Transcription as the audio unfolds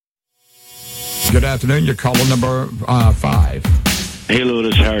Good afternoon. You're caller number 5. Hey, Lou,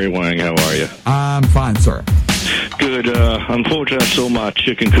 this is Harry Wang. How are you? I'm fine, sir. Good. Unfortunately, I sold my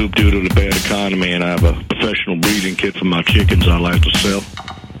chicken coop due to the bad economy, and I have a professional breeding kit for my chickens I like to sell.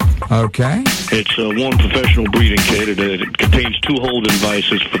 Okay. It's one professional breeding kit. It contains 2 holding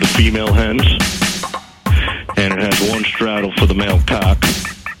devices for the female hens, and it has 1 straddle for the male cock,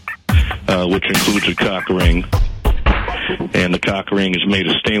 which includes a cock ring. And the cock ring is made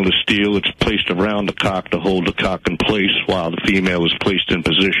of stainless steel. It's placed around the cock to hold the cock in place while the female is placed in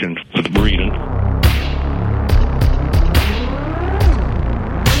position for the breeding.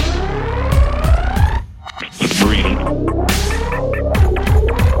 For the breeding.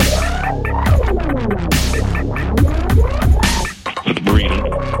 For the breeding.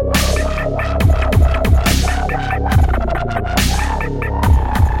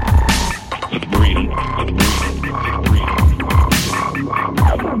 For the breeding. For the breeding.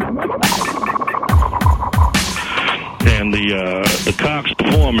 And the cock's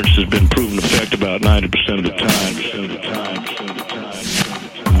performance has been proven effective about 90% of the time.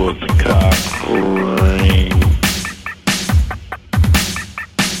 With the cock ring.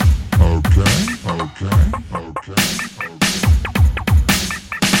 Okay.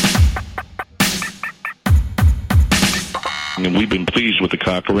 And we've been pleased with the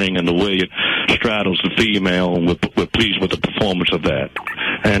cock ring and the way it straddles the female, and we're pleased with the performance of that.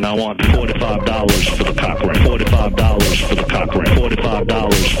 And I want $45 for the cock ring. $45 for the cock ring.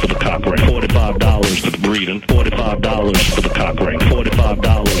 $45 for the cock ring. $45 for the breeding. $45 for the cock ring.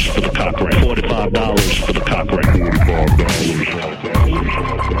 $45 for the cock ring. $45 for the cock ring.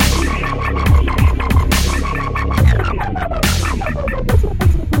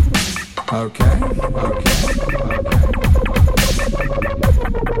 Okay.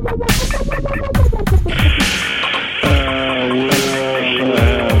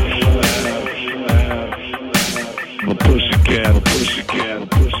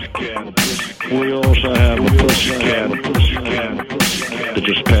 We also have a pussycat that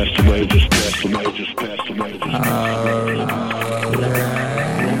just passed away.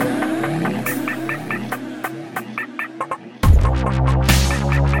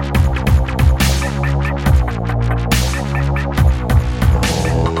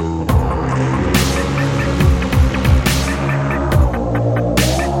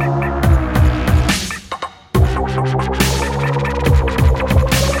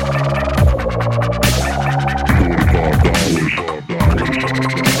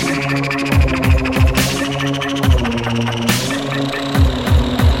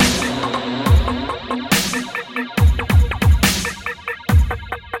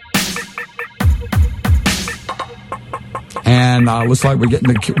 And looks like we're getting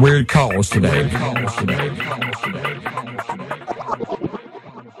the weird calls today.